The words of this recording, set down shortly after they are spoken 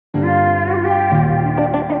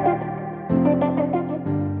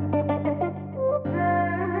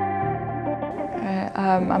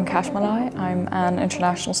I'm Kashmalai. I'm an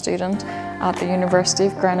international student at the University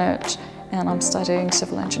of Greenwich and I'm studying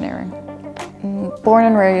civil engineering. Born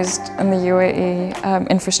and raised in the UAE,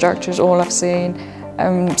 infrastructure is all I've seen.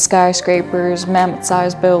 Skyscrapers,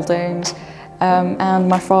 mammoth-sized buildings, and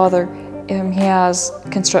my father, he has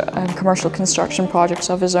commercial construction projects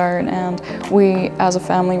of his own, and we as a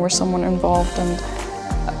family were somewhat involved, and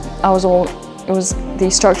it was the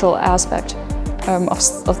structural aspect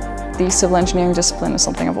of the civil engineering discipline is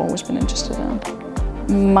something I've always been interested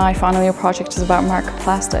in. My final year project is about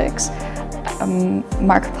microplastics.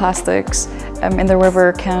 Microplastics in the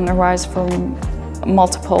river can arise from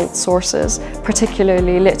multiple sources,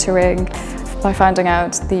 particularly littering. By finding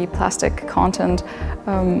out the plastic content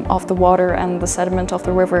of the water and the sediment of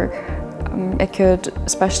the river, it could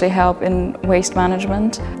especially help in waste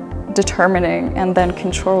management, determining and then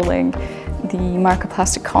controlling the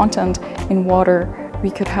microplastic content in water. We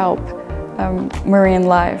could help marine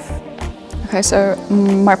life. Okay, so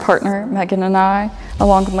my partner Megan and I,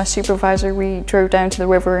 along with my supervisor, we drove down to the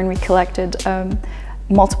river and we collected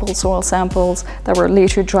multiple soil samples that were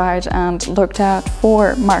later dried and looked at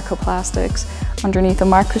for microplastics underneath a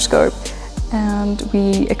microscope. And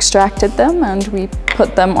we extracted them and we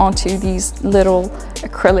put them onto these little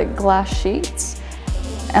acrylic glass sheets.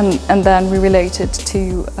 And then we related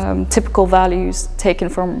to typical values taken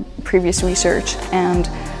from previous research and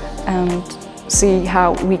see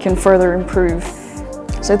how we can further improve.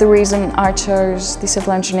 So the reason I chose the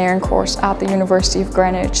civil engineering course at the University of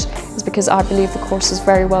Greenwich is because I believe the course is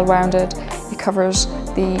very well rounded. It covers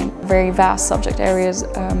the very vast subject areas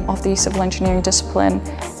of the civil engineering discipline,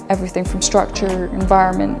 everything from structure,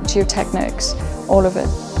 environment, geotechnics, all of it.